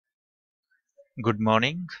Good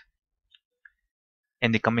morning.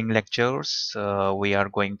 In the coming lectures, we are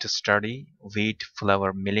going to study wheat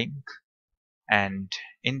flour milling, and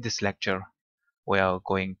in this lecture, we are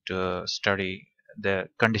going to study the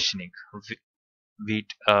conditioning,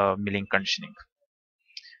 wheat milling conditioning.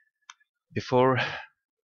 Before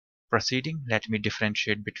proceeding, let me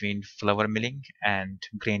differentiate between flour milling and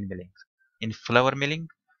grain milling. In flour milling,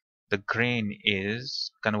 the grain is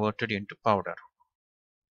converted into powder,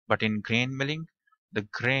 but in grain milling, the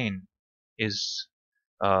grain is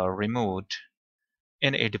removed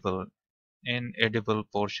inedible inedible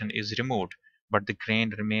portion is removed, but the grain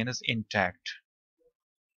remains intact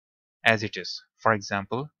as it is. For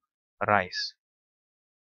example, rice.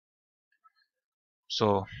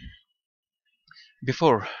 So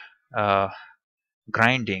before uh,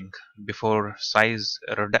 grinding, before size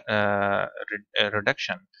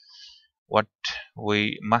reduction, what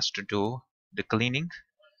we must do the cleaning,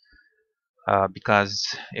 because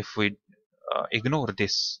if we ignore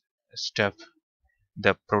this step,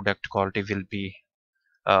 the product quality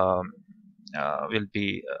um, uh, will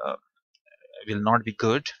be uh, will not be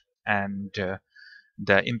good, and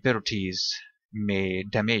the impurities may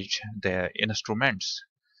damage the instruments.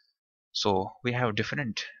 So we have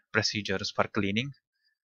different procedures for cleaning.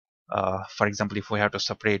 For example, if we have to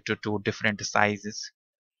separate to two different sizes,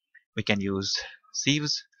 we can use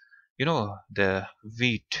sieves. The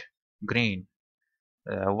wheat grain.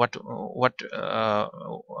 What are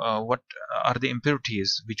the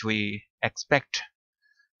impurities which we expect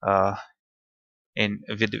uh, in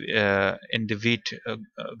the wheat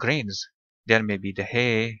grains? There may be the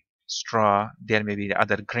hay, straw. There may be the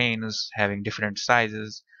other grains having different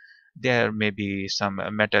sizes. There may be some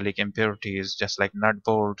metallic impurities, just like nut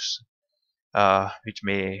bolts, which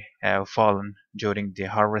may have fallen during the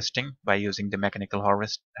harvesting by using the mechanical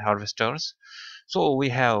harvesters. So we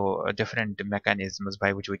have different mechanisms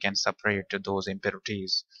by which we can separate those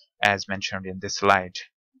impurities, as mentioned in this slide.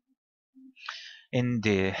 In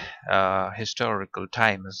the historical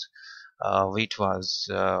times, wheat was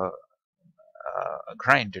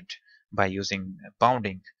grinded by using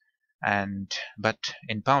pounding, but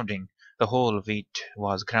in pounding, the whole wheat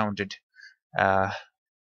was grounded, uh,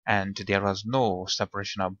 and there was no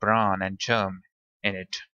separation of bran and germ in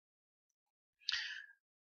it.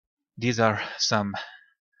 These are some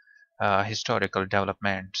historical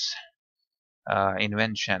developments,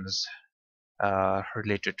 inventions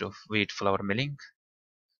related to wheat flour milling.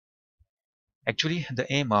 Actually,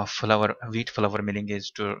 the aim of wheat flour milling is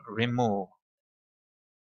to remove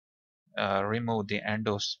the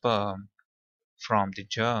endosperm from the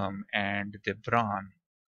germ and the bran.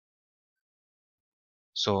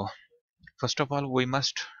 So first of all, we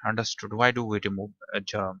must understood why do we remove a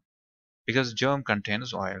germ? Because germ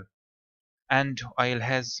contains oil, and oil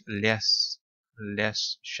has less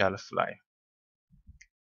shelf life.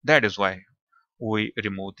 That is why we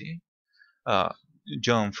remove the uh,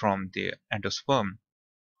 germ from the endosperm.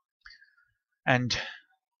 And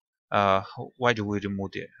uh, why do we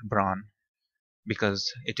remove the bran?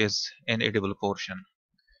 Because it is an edible portion,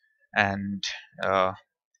 and uh,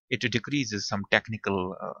 it decreases some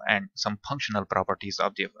technical and some functional properties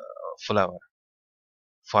of the flour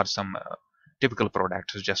for some typical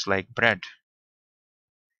products, just like bread.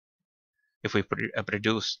 If we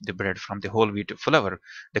produce the bread from the whole wheat flour,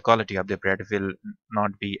 the quality of the bread will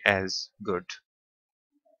not be as good.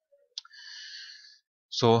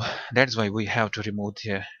 So that's why we have to remove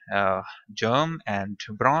the germ and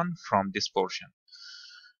bran from this portion.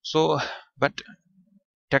 So, but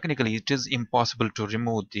technically, it is impossible to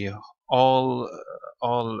remove the all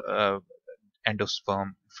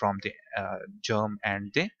endosperm from the germ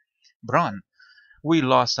and the bran. We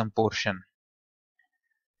lost some portion,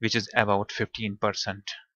 which is about 15%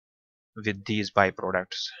 with these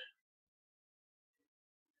byproducts,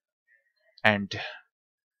 and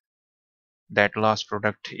that last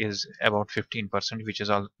product is about 15%,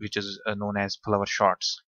 which is known as flour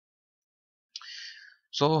shots.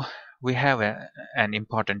 So we have an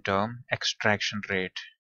important term, extraction rate.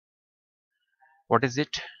 What is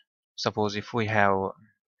it? Suppose if we have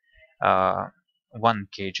uh, 1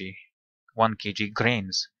 kg 1 kg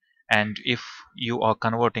grains, and if you are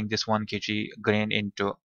converting this 1 kg grain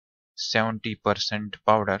into 70%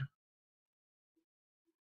 powder,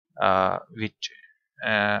 which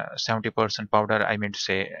 70% powder, I mean to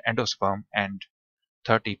say endosperm, and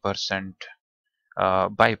 30%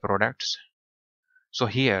 byproducts. So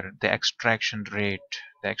here the extraction rate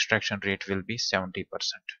will be 70%.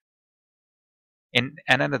 In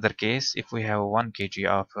another case, if we have 1 kg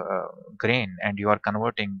of grain, and you are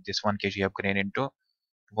converting this 1 kg of grain into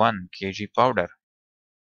 1 kg powder,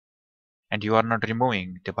 and you are not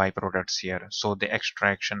removing the byproducts here, so the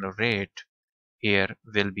extraction rate here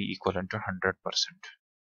will be equivalent to 100%.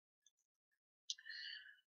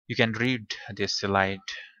 You can read this slide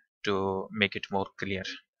to make it more clear.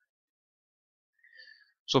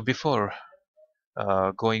 So before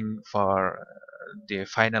going for the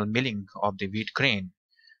final milling of the wheat grain,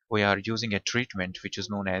 we are using a treatment which is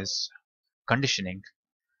known as conditioning.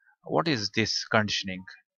 What is this conditioning?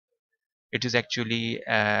 It is actually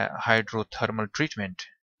a hydrothermal treatment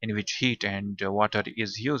in which heat and water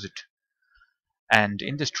is used. And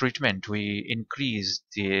in this treatment, we increase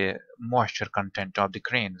the moisture content of the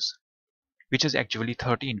grains, which is actually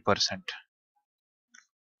 13%.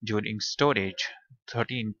 During storage,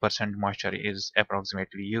 13% moisture is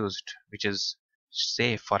approximately used, which is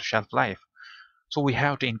safe for shelf life. So we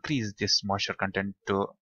have to increase this moisture content to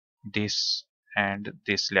this and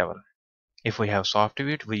this level. If we have soft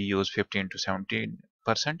wheat, we use 15 to 17%.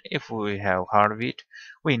 If we have hard wheat,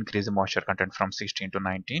 we increase the moisture content from 16 to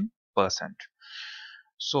 19%.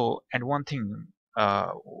 So, and one thing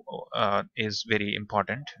is very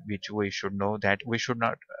important, which we should know, that we should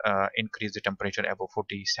not increase the temperature above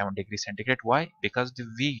 47 degrees centigrade. Why? Because the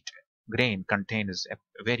wheat grain contains a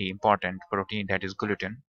very important protein, that is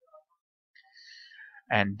gluten,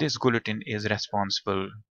 and this gluten is responsible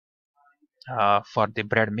for the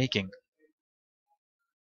bread making.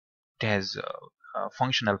 It has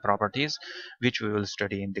functional properties which we will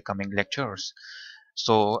study in the coming lectures.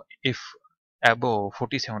 So if above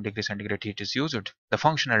 47 degrees centigrade heat is used, the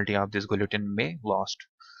functionality of this gluten may lost.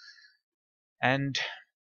 And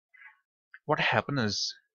what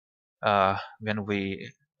happens when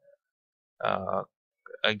we uh,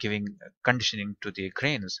 are giving conditioning to the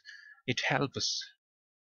grains? It helps.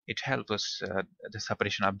 It helps the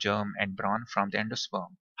separation of germ and bran from the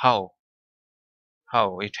endosperm. How?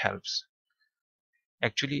 How it helps?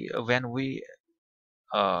 Actually, uh, when we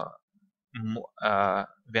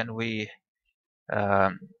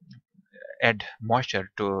um, add moisture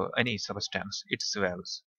to any substance, it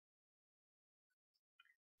swells.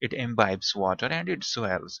 It imbibes water and it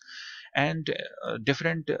swells. And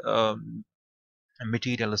different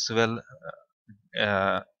materials swell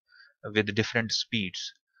uh, with different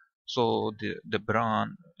speeds. So the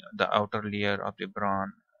bran, the outer layer of the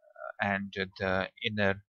bran, and the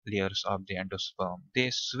inner layers of the endosperm, they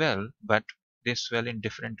swell, but they swell in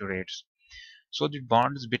different rates. So the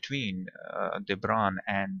bonds between the bran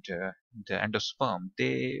and the endosperm,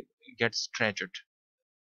 they get stretched,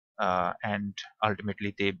 and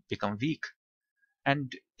ultimately they become weak.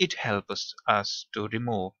 And it helps us to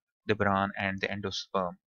remove the bran and the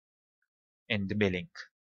endosperm in the milling.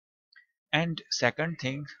 And second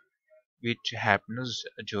thing which happens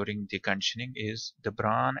during the conditioning is the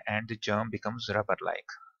bran and the germ becomes rubber-like,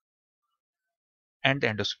 and the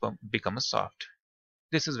endosperm becomes soft.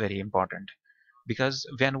 This is very important because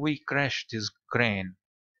when we crush this grain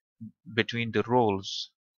between the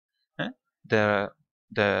rolls, eh, the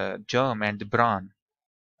the germ and the bran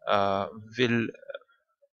will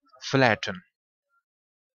flatten.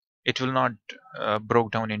 It will not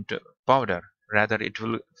broke down into powder. Rather, it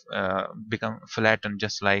will become flattened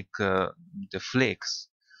just like the flakes.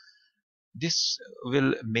 This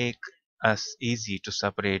will make us easy to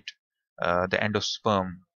separate the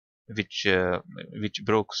endosperm, which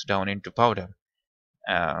breaks down into powder,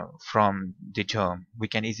 from the germ. We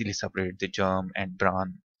can easily separate the germ and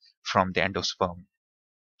bran from the endosperm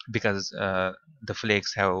because the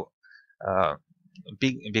flakes have uh,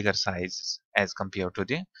 bigger size as compared to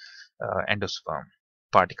the endosperm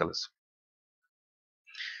particles.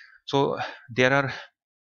 So there are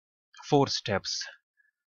four steps,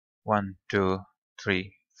 one, two,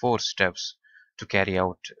 three, four steps to carry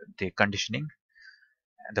out the conditioning.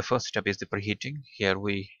 The first step is the preheating. Here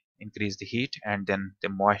we increase the heat, and then the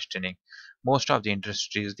moistening. Most of the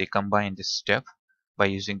industries, they combine this step by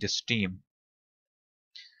using the steam.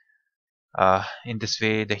 In this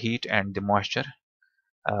way, the heat and the moisture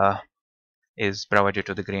uh, is provided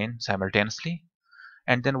to the grain simultaneously,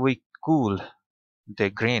 and then we cool the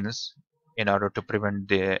grains in order to prevent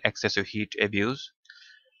the excessive heat abuse,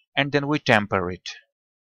 and then we temper it.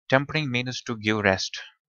 Tempering means to give rest.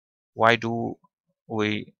 Why do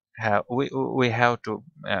we have to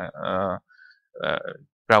uh,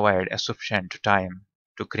 provide a sufficient time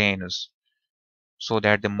to grains so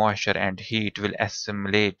that the moisture and heat will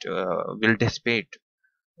assimilate, will dissipate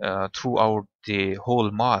throughout the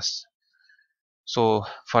whole mass. So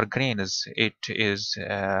for grains, it is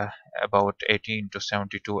about 18 to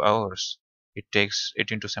 72 hours. It takes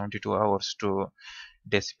 18 to 72 hours to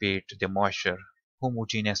dissipate the moisture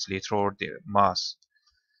homogeneously throughout the mass.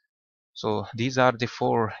 So these are the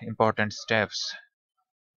four important steps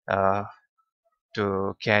uh,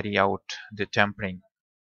 to carry out the tempering.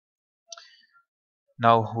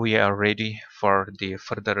 Now we are ready for the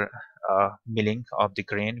further milling of the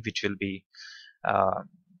grain, which will be uh,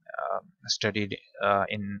 studied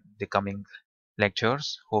in the coming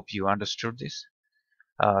lectures. Hope you understood this.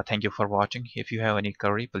 Thank you for watching. If you have any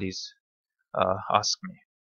query, please ask me.